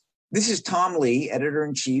This is Tom Lee,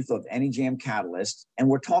 editor-in-chief of NEJM Catalyst, and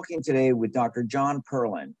we're talking today with Dr. John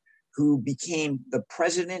Perlin, who became the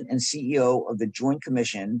president and CEO of the Joint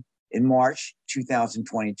Commission in March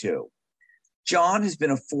 2022. John has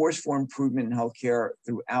been a force for improvement in healthcare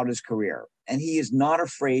throughout his career, and he is not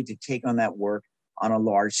afraid to take on that work on a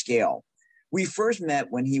large scale. We first met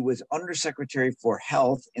when he was Undersecretary for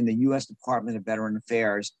Health in the U.S. Department of Veteran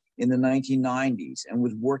Affairs in the 1990s and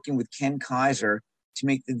was working with Ken Kaiser to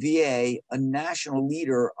make the VA a national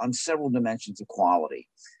leader on several dimensions of quality.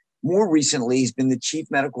 More recently, he's been the chief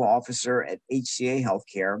medical officer at HCA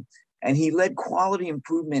Healthcare, and he led quality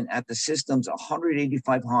improvement at the system's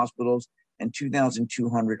 185 hospitals and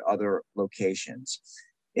 2,200 other locations.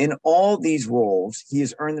 In all these roles, he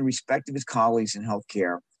has earned the respect of his colleagues in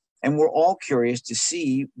healthcare, and we're all curious to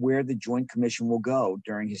see where the Joint Commission will go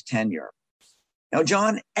during his tenure. Now,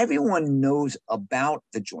 John, everyone knows about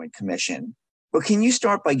the Joint Commission, but can you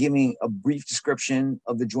start by giving a brief description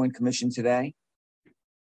of the Joint Commission today?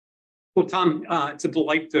 Well, Tom, it's a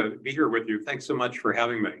delight to be here with you. Thanks so much for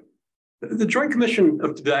having me. The Joint Commission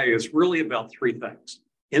of today is really about three things: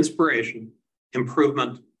 inspiration,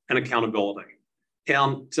 improvement, and accountability.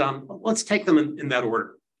 And let's take them in that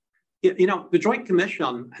order. You know, the Joint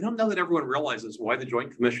Commission, I don't know that everyone realizes why the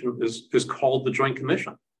Joint Commission is called the Joint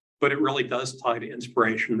Commission, but it really does tie to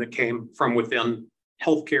inspiration that came from within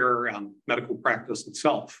healthcare and medical practice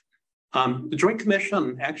itself. The Joint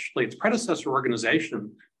Commission, actually, its predecessor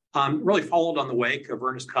organization, really followed on the wake of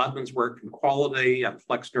Ernest Codman's work in quality and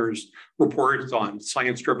Flexner's reports on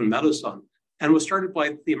science-driven medicine, and was started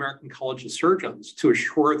by the American College of Surgeons to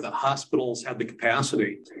assure that hospitals had the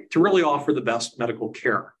capacity to really offer the best medical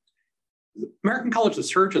care. The American College of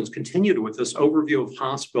Surgeons continued with this overview of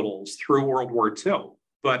hospitals through World War II,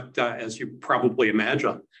 but as you probably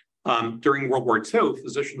imagine, during World War II,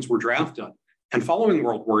 physicians were drafted. And following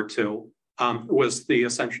World War II was the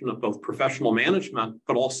ascension of both professional management,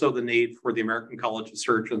 but also the need for the American College of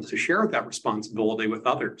Surgeons to share that responsibility with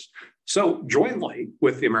others. So jointly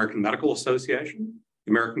with the American Medical Association,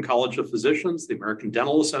 the American College of Physicians, the American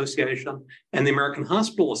Dental Association, and the American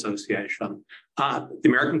Hospital Association, the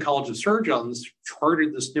American College of Surgeons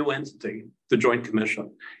chartered this new entity, the Joint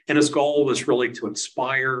Commission. And its goal was really to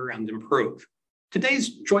inspire and improve. Today's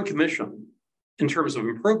Joint Commission, in terms of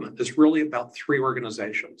improvement, is really about three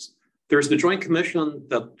organizations. There's the Joint Commission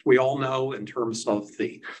that we all know in terms of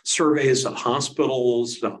the surveys of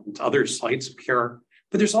hospitals and other sites of care,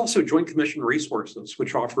 but there's also Joint Commission Resources,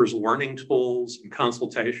 which offers learning tools and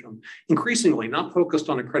consultation, increasingly not focused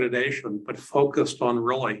on accreditation, but focused on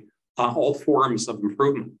really all forms of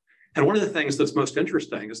improvement. And one of the things that's most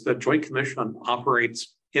interesting is that Joint Commission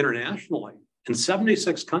operates internationally in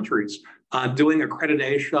 76 countries, doing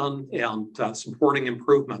accreditation and supporting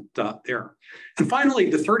improvement there. And finally,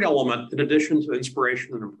 the third element, in addition to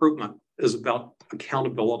inspiration and improvement, is about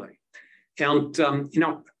accountability. And,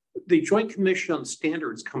 the Joint Commission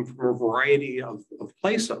standards come from a variety of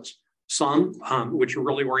places. Some, which are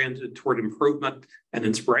really oriented toward improvement and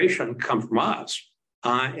inspiration, come from us,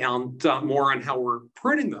 and more on how we're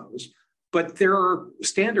pruning those. But there are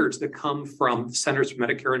standards that come from the Centers for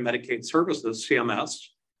Medicare and Medicaid Services, CMS,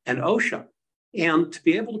 and OSHA. And to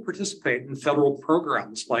be able to participate in federal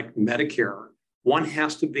programs like Medicare, one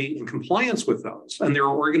has to be in compliance with those. And there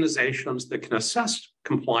are organizations that can assess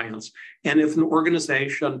compliance. And if an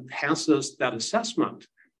organization passes that assessment,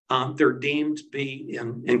 they're deemed to be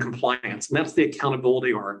in compliance. And that's the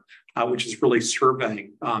accountability arm, which is really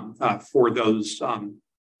surveying for those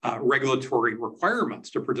regulatory requirements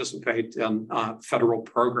to participate in federal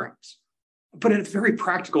programs. But at a very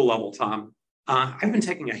practical level, Tom, I've been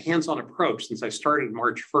taking a hands-on approach since I started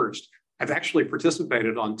March 1st. I've actually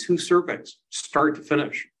participated on 2 surveys, start to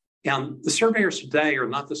finish. And the surveyors today are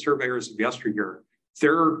not the surveyors of yesteryear.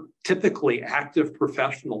 They're typically active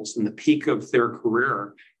professionals in the peak of their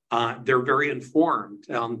career. They're very informed.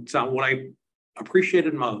 And what I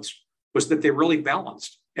appreciated most was that they really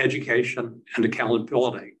balanced education and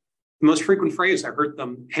accountability. The most frequent phrase I heard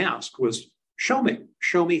them ask was, show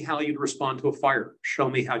me how you'd respond to a fire.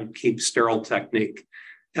 Show me how you keep sterile technique.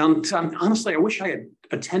 And honestly, I wish I had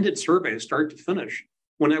attended surveys start to finish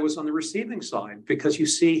when I was on the receiving side, because you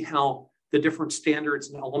see how the different standards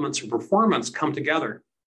and elements of performance come together.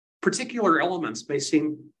 Particular elements may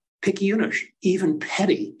seem picky-unish, even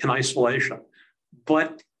petty in isolation,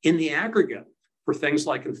 but in the aggregate, for things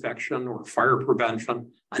like infection or fire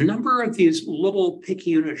prevention, a number of these little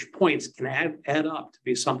picky-unish points can add up to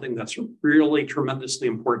be something that's really tremendously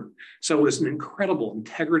important. So it was an incredible,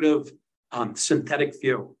 integrative, synthetic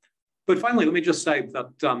view. But finally, let me just say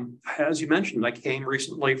that, as you mentioned, I came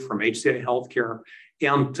recently from HCA Healthcare,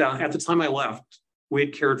 And at the time I left, we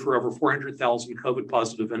had cared for over 400,000 COVID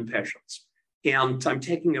positive inpatients. And I'm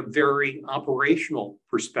taking a very operational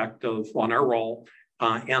perspective on our role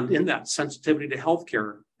and in that sensitivity to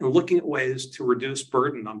healthcare and looking at ways to reduce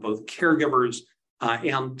burden on both caregivers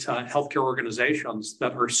and healthcare organizations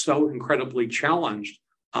that are so incredibly challenged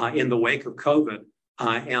in the wake of COVID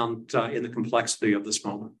and in the complexity of this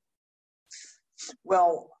moment.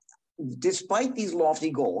 Well, despite these lofty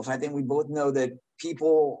goals, I think we both know that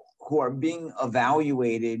people who are being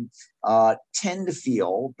evaluated tend to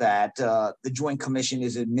feel that the Joint Commission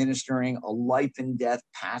is administering a life and death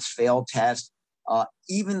pass-fail test,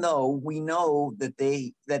 even though we know that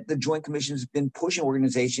the Joint Commission has been pushing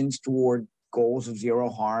organizations toward goals of zero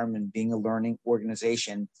harm and being a learning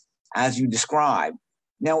organization, as you described.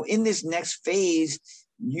 Now, in this next phase,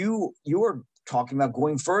 you're talking about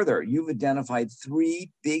going further. You've identified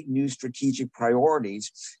 3 big new strategic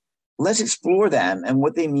priorities. Let's explore them and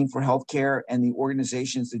what they mean for healthcare and the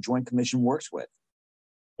organizations the Joint Commission works with.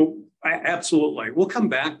 Absolutely. We'll come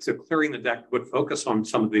back to clearing the deck with focus on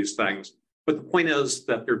some of these things. But the point is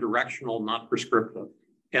that they're directional, not prescriptive.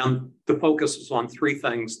 And the focus is on 3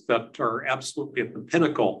 things that are absolutely at the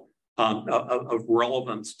pinnacle of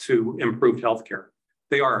relevance to improved healthcare.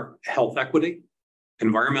 They are health equity,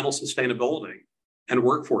 environmental sustainability, and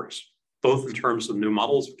workforce, both in terms of new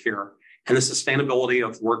models of care and the sustainability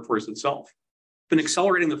of the workforce itself. Been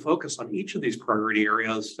accelerating the focus on each of these priority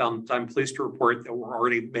areas. I'm pleased to report that we're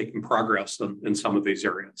already making progress in some of these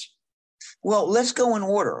areas. Well, let's go in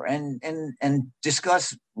order and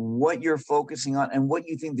discuss what you're focusing on and what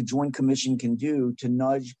you think the Joint Commission can do to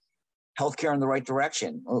nudge healthcare in the right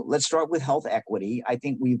direction. Let's start with health equity. I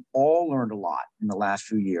think we've all learned a lot in the last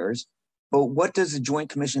few years, but what does the Joint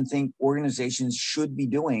Commission think organizations should be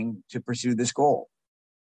doing to pursue this goal?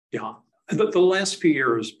 Yeah, the last few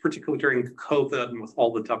years, particularly during COVID and with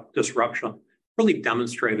all the disruption, really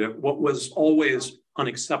demonstrated what was always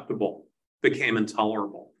unacceptable became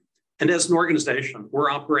intolerable. And as an organization, we're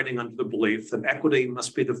operating under the belief that equity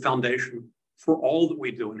must be the foundation for all that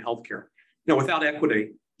we do in healthcare. Now, without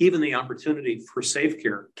equity, even the opportunity for safe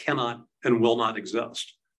care cannot and will not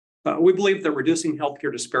exist. We believe that reducing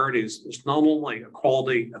healthcare disparities is not only a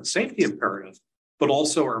quality and safety imperative, but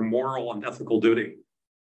also our moral and ethical duty.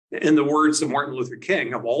 In the words of Martin Luther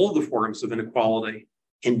King, of all of the forms of inequality,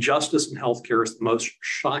 injustice in healthcare is the most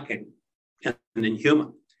shocking and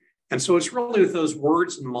inhuman. And so it's really with those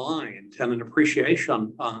words in mind and an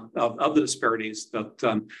appreciation of the disparities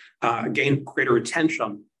that gained greater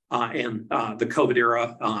attention in the COVID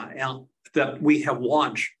era that we have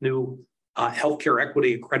launched new healthcare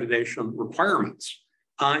equity accreditation requirements.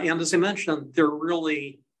 And as I mentioned, they're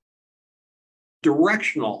really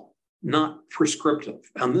directional, not prescriptive.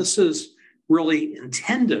 And this is really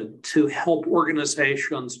intended to help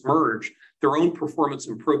organizations merge their own performance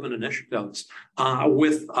improvement initiatives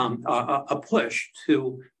with a push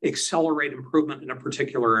to accelerate improvement in a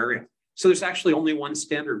particular area. So there's actually only one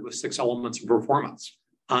standard with 6 elements of performance.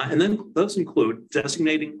 And then those include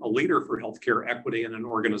designating a leader for healthcare equity in an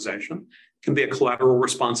organization, can be a collateral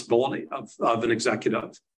responsibility of an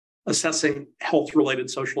executive, assessing health-related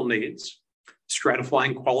social needs,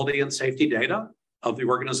 stratifying quality and safety data of the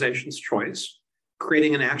organization's choice,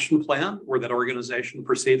 creating an action plan where that organization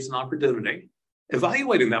perceives an opportunity,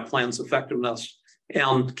 evaluating that plan's effectiveness,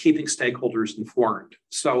 and keeping stakeholders informed.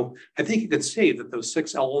 So I think you can see that those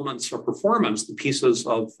 6 elements of performance, the pieces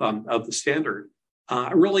of the standard,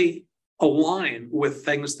 really align with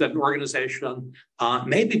things that an organization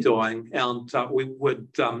may be doing and we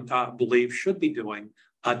would believe should be doing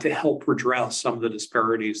to help redress some of the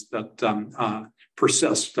disparities that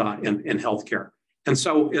persist in healthcare. And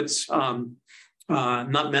so it's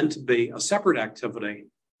not meant to be a separate activity,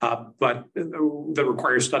 but that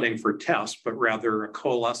requires studying for tests, but rather a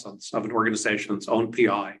coalescence of an organization's own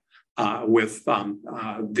PI with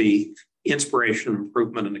the inspiration,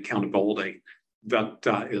 improvement, and accountability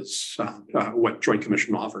that is what Joint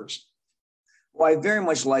Commission offers. Well, I very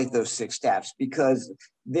much like those 6 steps because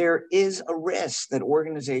there is a risk that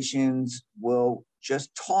organizations will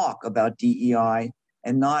just talk about DEI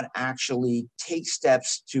and not actually take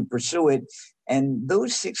steps to pursue it. And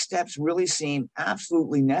those 6 steps really seem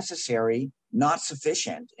absolutely necessary, not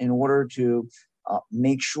sufficient, in order to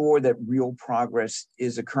make sure that real progress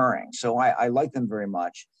is occurring. So I like them very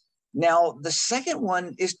much. Now, the second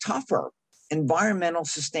one is tougher, environmental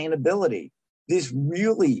sustainability. This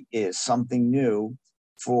really is something new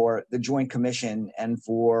for the Joint Commission and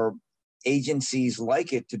for agencies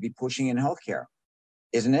like it to be pushing in healthcare,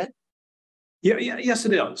 isn't it? Yes,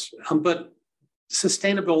 it is. But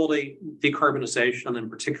Sustainability, decarbonization in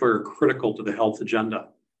particular, are critical to the health agenda,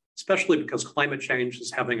 especially because climate change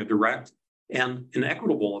is having a direct and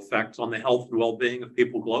inequitable effect on the health and well-being of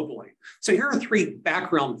people globally. So here are 3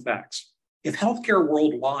 background facts. If healthcare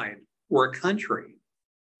worldwide were a country,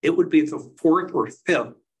 it would be the 4th or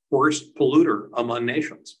 5th worst polluter among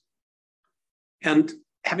nations. And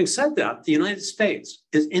having said that, the United States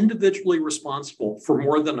is individually responsible for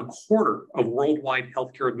more than 1/4 of worldwide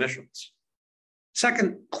healthcare admissions.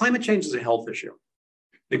 Second, climate change is a health issue.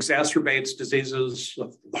 It exacerbates diseases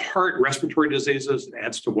of the heart, respiratory diseases, it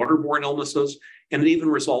adds to waterborne illnesses, and it even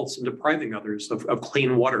results in depriving others of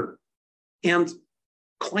clean water. And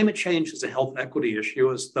climate change is a health equity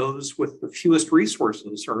issue, as those with the fewest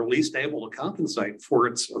resources are least able to compensate for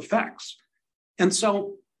its effects. And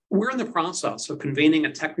so we're in the process of convening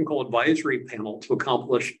a technical advisory panel to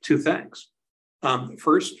accomplish 2 things.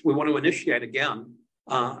 First, we want to initiate again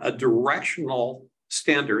a directional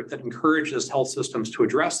standard that encourages health systems to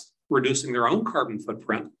address reducing their own carbon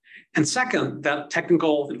footprint. And second, that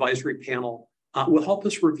technical advisory panel will help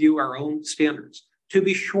us review our own standards. To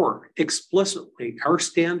be sure, explicitly, our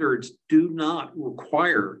standards do not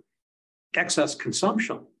require excess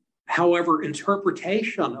consumption. However,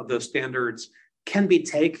 interpretation of those standards can be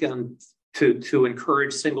taken to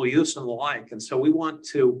encourage single use and the like. And so we want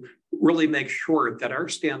to really make sure that our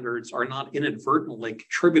standards are not inadvertently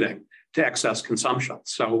contributing to excess consumption.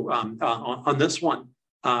 So on this one,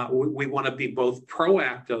 we want to be both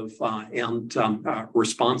proactive and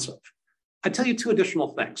responsive. I tell you 2 additional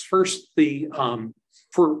things. First,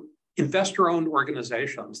 for investor-owned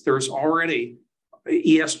organizations, there's already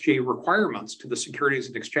ESG requirements to the Securities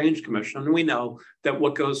and Exchange Commission. And we know that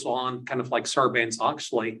what goes on, kind of like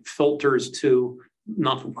Sarbanes-Oxley, filters to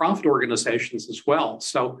not-for-profit organizations as well.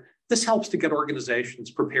 So this helps to get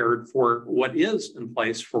organizations prepared for what is in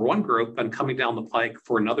place for one group and coming down the pike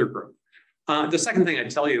for another group. The second thing I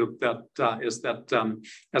tell you is that,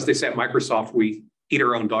 as they say at Microsoft, we eat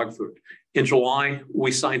our own dog food. In July,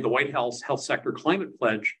 we signed the White House Health Sector Climate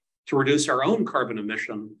Pledge to reduce our own carbon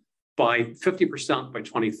emission by 50% by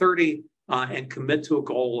 2030 and commit to a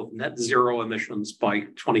goal of net zero emissions by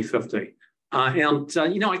 2050.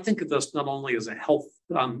 I think of this not only as a health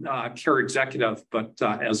care executive, but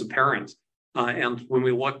as a parent. And when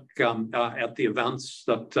we look at the events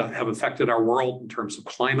that have affected our world in terms of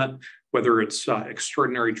climate, whether it's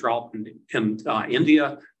extraordinary drought in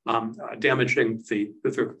India, damaging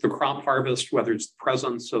the crop harvest, whether it's the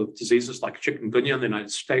presence of diseases like chikungunya in the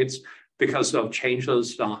United States because of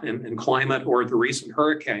changes in climate, or the recent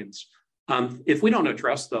hurricanes. If we don't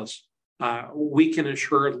address this, we can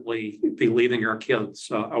assuredly be leaving our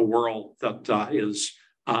kids a world that is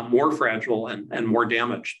more fragile and more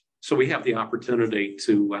damaged. So we have the opportunity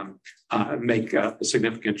to make a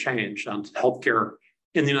significant change. And healthcare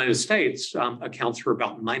in the United States accounts for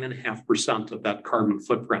about 9.5% of that carbon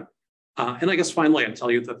footprint. And I guess finally, I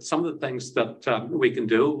tell you that some of the things that we can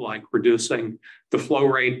do, like reducing the flow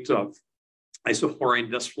rate of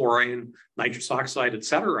isoflurane, bisflurane, nitrous oxide, et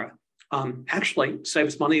cetera, actually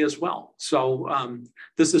saves money as well. So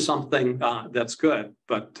this is something that's good,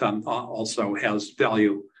 but also has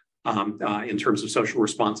value in terms of social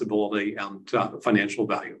responsibility and financial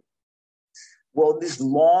value. Well, this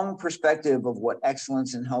long perspective of what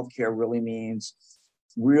excellence in healthcare really means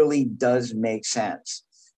really does make sense.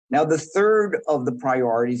 Now, the third of the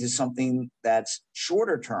priorities is something that's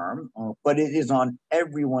shorter term, but it is on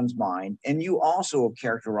everyone's mind. And you also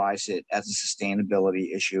characterize it as a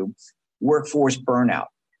sustainability issue: workforce burnout.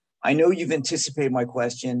 I know you've anticipated my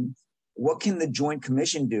question. What can the Joint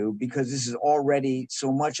Commission do? Because this is already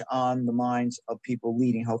so much on the minds of people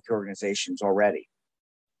leading healthcare organizations already.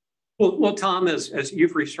 Well, Tom, as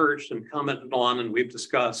you've researched and commented on, and we've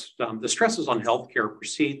discussed, the stresses on healthcare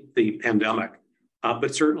precede the pandemic,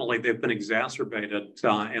 but certainly they've been exacerbated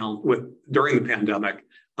during the pandemic,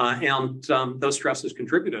 and those stresses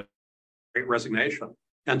contributed to great resignation.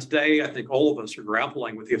 And today, I think all of us are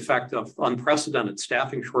grappling with the effect of unprecedented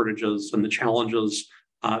staffing shortages and the challenges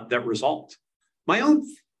that result. My own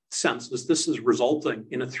sense is this is resulting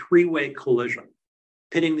in a 3-way collision,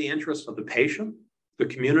 pitting the interests of the patient, the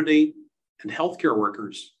community, and healthcare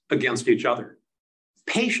workers against each other.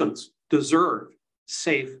 Patients deserve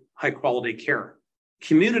safe, high-quality care.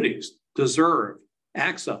 Communities deserve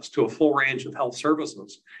access to a full range of health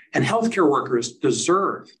services. And healthcare workers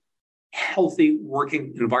deserve healthy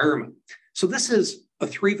working environment. So this is a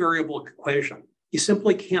 3-variable equation. You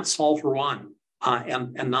simply can't solve for one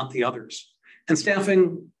and not the others. And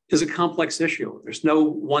staffing is a complex issue. There's no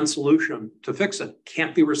one solution to fix it. It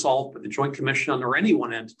can't be resolved by the Joint Commission or any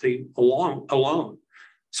one entity alone.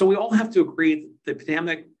 So we all have to agree that the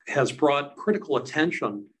pandemic has brought critical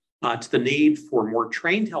attention to the need for more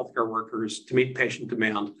trained healthcare workers to meet patient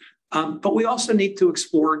demand. But we also need to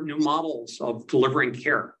explore new models of delivering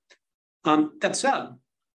care. That said,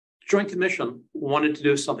 the Joint Commission wanted to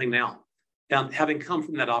do something now. And having come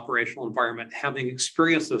from that operational environment, having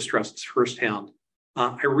experienced those stresses firsthand,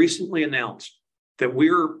 I recently announced that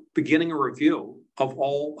we're beginning a review of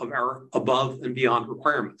all of our above and beyond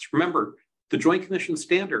requirements. Remember, the Joint Commission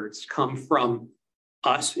standards come from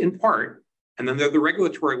us in part, and then they're the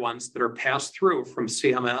regulatory ones that are passed through from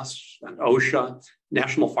CMS and OSHA,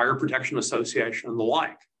 National Fire Protection Association, and the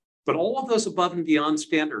like. But all of those above and beyond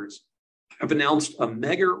standards have announced a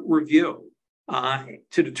mega review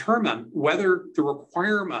to determine whether the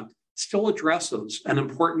requirement still addresses an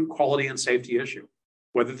important quality and safety issue,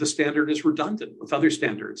 whether the standard is redundant with other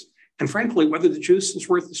standards, and frankly, whether the juice is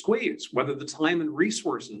worth the squeeze, whether the time and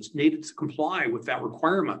resources needed to comply with that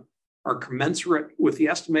requirement are commensurate with the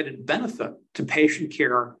estimated benefit to patient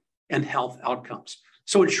care and health outcomes.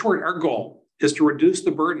 So in short, our goal is to reduce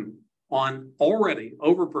the burden on already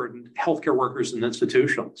overburdened healthcare workers and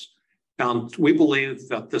institutions. And we believe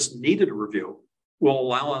that this needed review will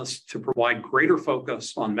allow us to provide greater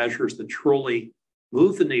focus on measures that truly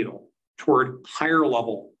move the needle toward higher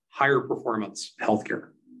level, higher performance healthcare.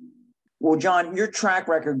 Well, John, your track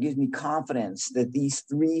record gives me confidence that these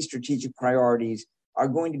three strategic priorities are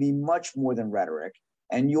going to be much more than rhetoric,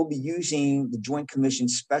 and you'll be using the Joint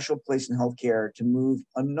Commission's special place in healthcare to move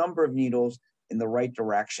a number of needles in the right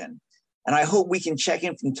direction. And I hope we can check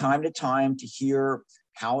in from time to time to hear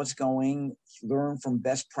how it's going, learn from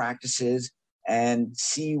best practices, and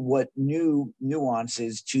see what new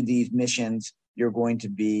nuances to these missions you're going to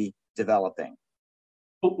be developing.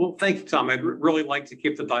 Well, thank you, Tom. I'd really like to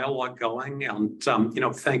keep the dialogue going, and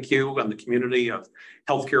thank you and the community of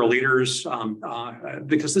healthcare leaders,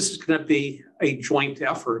 because this is going to be a joint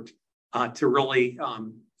effort to really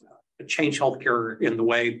change healthcare in the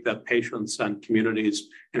way that patients and communities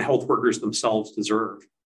and health workers themselves deserve.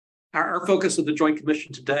 Our focus of the Joint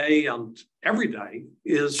Commission today and every day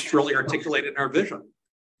is really articulated in our vision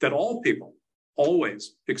that all people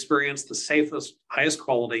always experience the safest, highest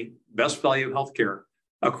quality, best value healthcare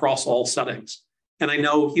across all settings. And I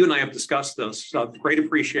know you and I have discussed this, great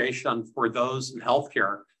appreciation for those in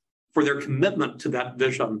healthcare for their commitment to that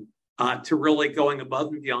vision, to really going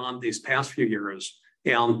above and beyond these past few years.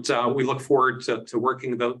 And we look forward to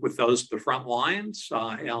working with those at the front lines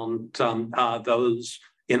and those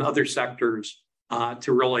in other sectors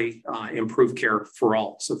to really improve care for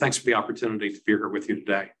all. So thanks for the opportunity to be here with you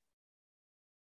today.